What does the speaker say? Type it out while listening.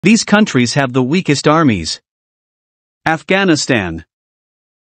These countries have the weakest armies. Afghanistan.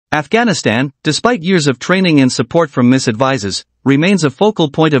 Afghanistan, despite years of training and support from misadvises, remains a focal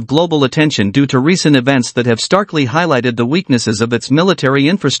point of global attention due to recent events that have starkly highlighted the weaknesses of its military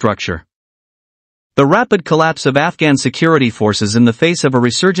infrastructure. The rapid collapse of Afghan security forces in the face of a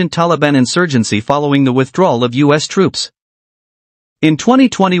resurgent Taliban insurgency following the withdrawal of U.S. troops in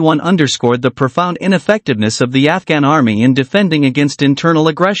 2021 underscored the profound ineffectiveness of the Afghan army in defending against internal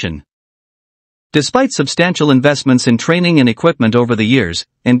aggression. Despite substantial investments in training and equipment over the years,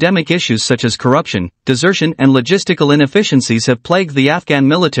 endemic issues such as corruption, desertion and logistical inefficiencies have plagued the Afghan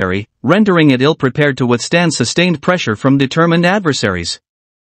military, rendering it ill-prepared to withstand sustained pressure from determined adversaries.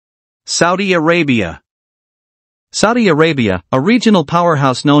 Saudi Arabia. Saudi Arabia, a regional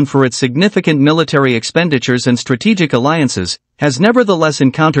powerhouse known for its significant military expenditures and strategic alliances, has nevertheless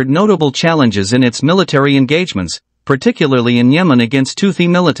encountered notable challenges in its military engagements, particularly in Yemen against Houthi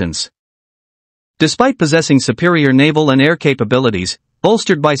militants. Despite possessing superior naval and air capabilities,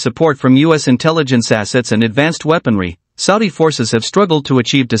 bolstered by support from U.S. intelligence assets and advanced weaponry, Saudi forces have struggled to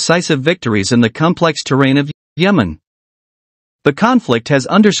achieve decisive victories in the complex terrain of Yemen. The conflict has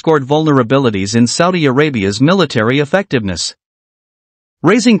underscored vulnerabilities in Saudi Arabia's military effectiveness,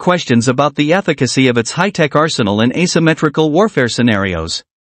 raising questions about the efficacy of its high-tech arsenal in asymmetrical warfare scenarios.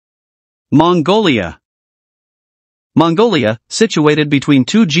 Mongolia. Mongolia, situated between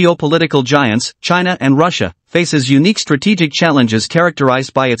two geopolitical giants, China and Russia, faces unique strategic challenges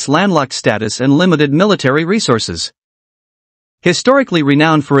characterized by its landlocked status and limited military resources. Historically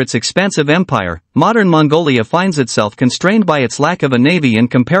renowned for its expansive empire, modern Mongolia finds itself constrained by its lack of a navy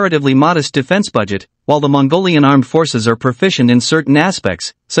and comparatively modest defense budget, while the Mongolian armed forces are proficient in certain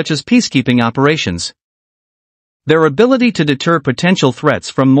aspects, such as peacekeeping operations. Their ability to deter potential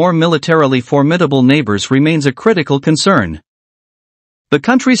threats from more militarily formidable neighbors remains a critical concern. The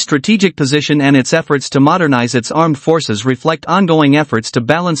country's strategic position and its efforts to modernize its armed forces reflect ongoing efforts to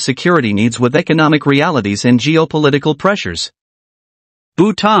balance security needs with economic realities and geopolitical pressures.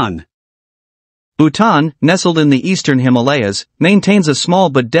 Bhutan. Bhutan, nestled in the eastern Himalayas, maintains a small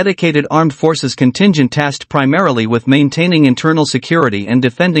but dedicated armed forces contingent tasked primarily with maintaining internal security and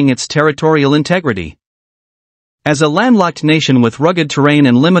defending its territorial integrity. As a landlocked nation with rugged terrain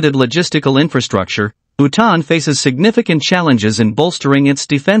and limited logistical infrastructure, Bhutan faces significant challenges in bolstering its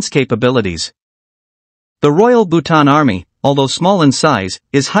defense capabilities. The Royal Bhutan Army, although small in size,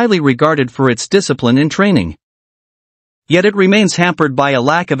 is highly regarded for its discipline and training. Yet it remains hampered by a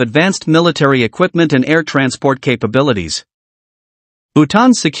lack of advanced military equipment and air transport capabilities.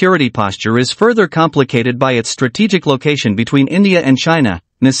 Bhutan's security posture is further complicated by its strategic location between India and China,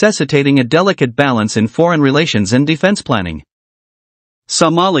 necessitating a delicate balance in foreign relations and defense planning.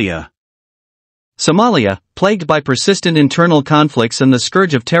 Somalia. Somalia, plagued by persistent internal conflicts and the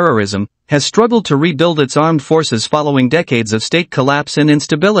scourge of terrorism, has struggled to rebuild its armed forces following decades of state collapse and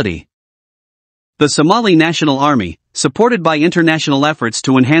instability. The Somali National Army, supported by international efforts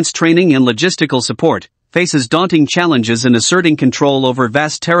to enhance training and logistical support, faces daunting challenges in asserting control over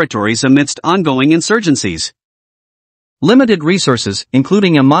vast territories amidst ongoing insurgencies. Limited resources,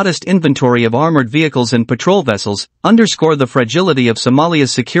 including a modest inventory of armored vehicles and patrol vessels, underscore the fragility of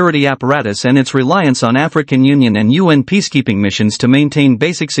Somalia's security apparatus and its reliance on African Union and UN peacekeeping missions to maintain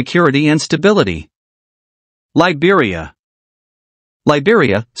basic security and stability. Liberia.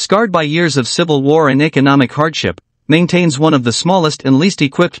 Liberia, scarred by years of civil war and economic hardship, maintains one of the smallest and least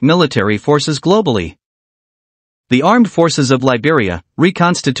equipped military forces globally. The armed forces of Liberia,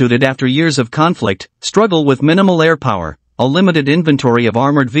 reconstituted after years of conflict, struggle with minimal air power, a limited inventory of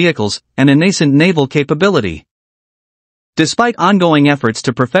armored vehicles, and a nascent naval capability. Despite ongoing efforts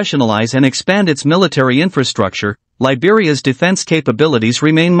to professionalize and expand its military infrastructure, Liberia's defense capabilities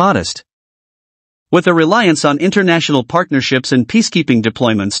remain modest, with a reliance on international partnerships and peacekeeping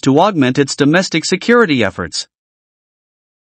deployments to augment its domestic security efforts.